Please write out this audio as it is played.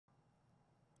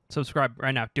Subscribe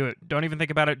right now. Do it. Don't even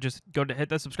think about it. Just go to hit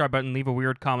the subscribe button. Leave a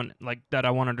weird comment like that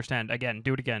I won't understand. Again,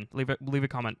 do it again. Leave a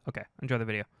comment. Okay, enjoy the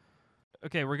video.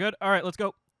 Okay, we're good. All right, let's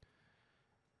go.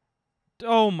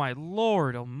 Oh my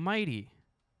Lord Almighty!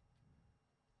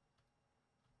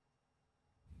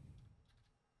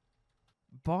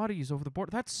 Bodies over the border.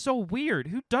 That's so weird.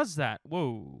 Who does that?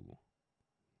 Whoa.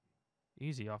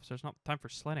 Easy, officer. It's not time for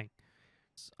sledding.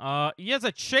 He has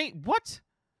a chain. What?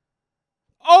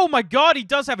 Oh my God, he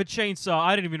does have a chainsaw.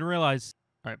 I didn't even realize.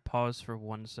 All right, pause for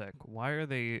 1 sec. Why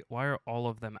are all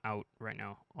of them out right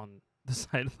now on the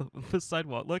side of the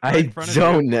sidewalk? Look, right in front of you.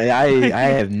 I don't know. I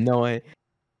have no idea.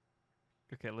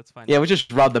 Okay, let's find. Yeah, we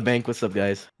just robbed the bank. What's up,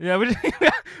 guys? Yeah, we're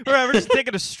just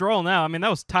taking a stroll now. I mean, that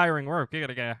was tiring work. You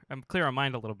gotta clear our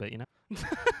mind a little bit, you know.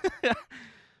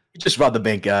 We just robbed the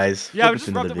bank, guys. Yeah, we're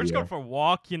just going for a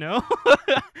walk, you know.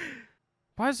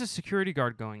 Why is the security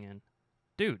guard going in?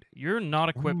 Dude, you're not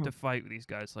equipped to fight with these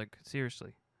guys. Like,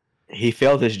 seriously. He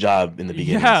failed his job in the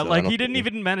beginning. Yeah, so like he didn't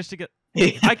even manage to get.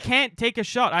 I can't take a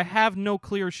shot. I have no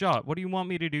clear shot. What do you want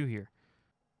me to do here?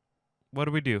 What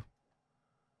do we do?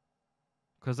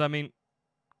 Because, I mean...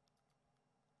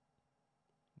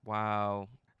 Wow.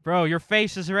 Bro, your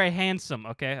face is very handsome.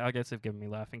 Okay, I guess they've given me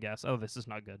laughing gas. Oh, this is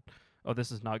not good. Oh,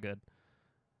 this is not good.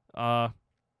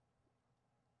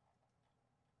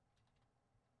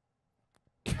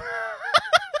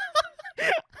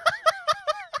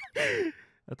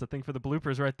 That's a thing for the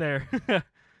bloopers right there.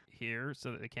 Here,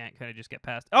 so that they can't kind of just get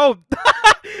past. Oh!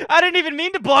 I didn't even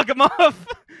mean to block them off!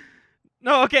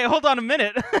 No, okay, hold on a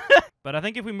minute. But I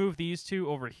think if we move these two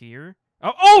over here...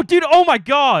 Oh, dude, oh my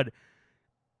God!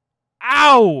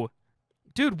 Ow!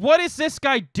 Dude, what is this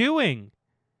guy doing?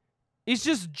 He's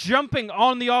just jumping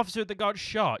on the officer that got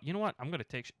shot. You know what? I'm gonna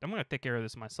take care of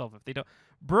this myself if they don't...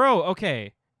 Bro,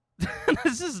 okay.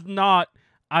 This is not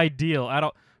ideal at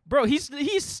all. Bro, he's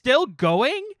still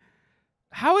going?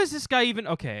 How is this guy even...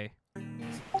 Okay.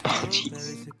 Oh,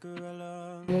 jeez.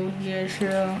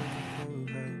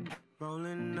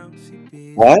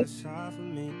 What?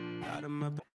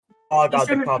 Oh God,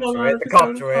 the cops are it. The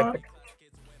cops are it.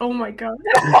 Oh my God.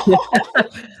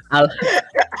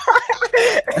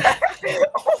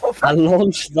 I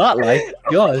launched that like,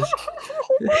 gosh.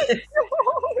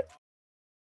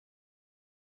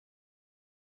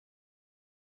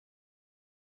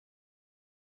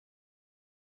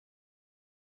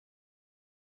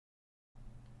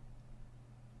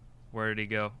 Where did he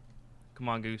go? Come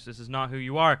on, Goose. This is not who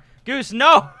you are. Goose,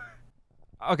 no!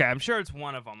 Okay, I'm sure it's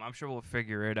one of them. I'm sure we'll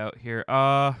figure it out here.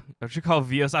 I should call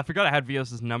Vios. I forgot I had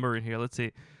Vios' number in here. Let's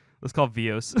see. Let's call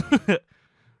Vios.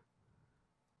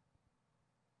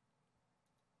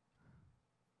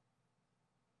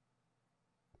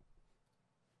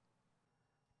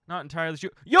 Not entirely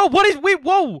sure. Yo, what is... Wait,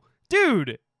 whoa!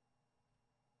 Dude!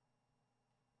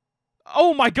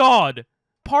 Oh my God!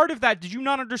 Part of that, did you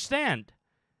not understand?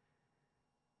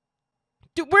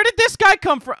 Dude, where did this guy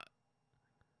come from?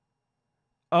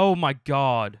 Oh my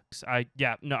God. I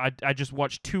just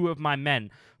watched 2 of my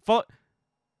men fall.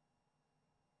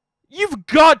 You've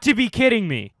got to be kidding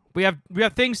me. We have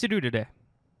things to do today.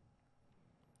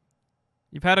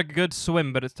 You've had a good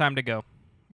swim, but it's time to go.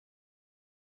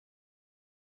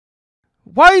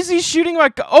 Why is he shooting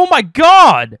like... Oh my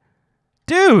God!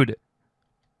 Dude!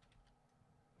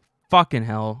 Fucking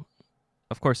hell.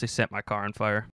 Of course they set my car on fire.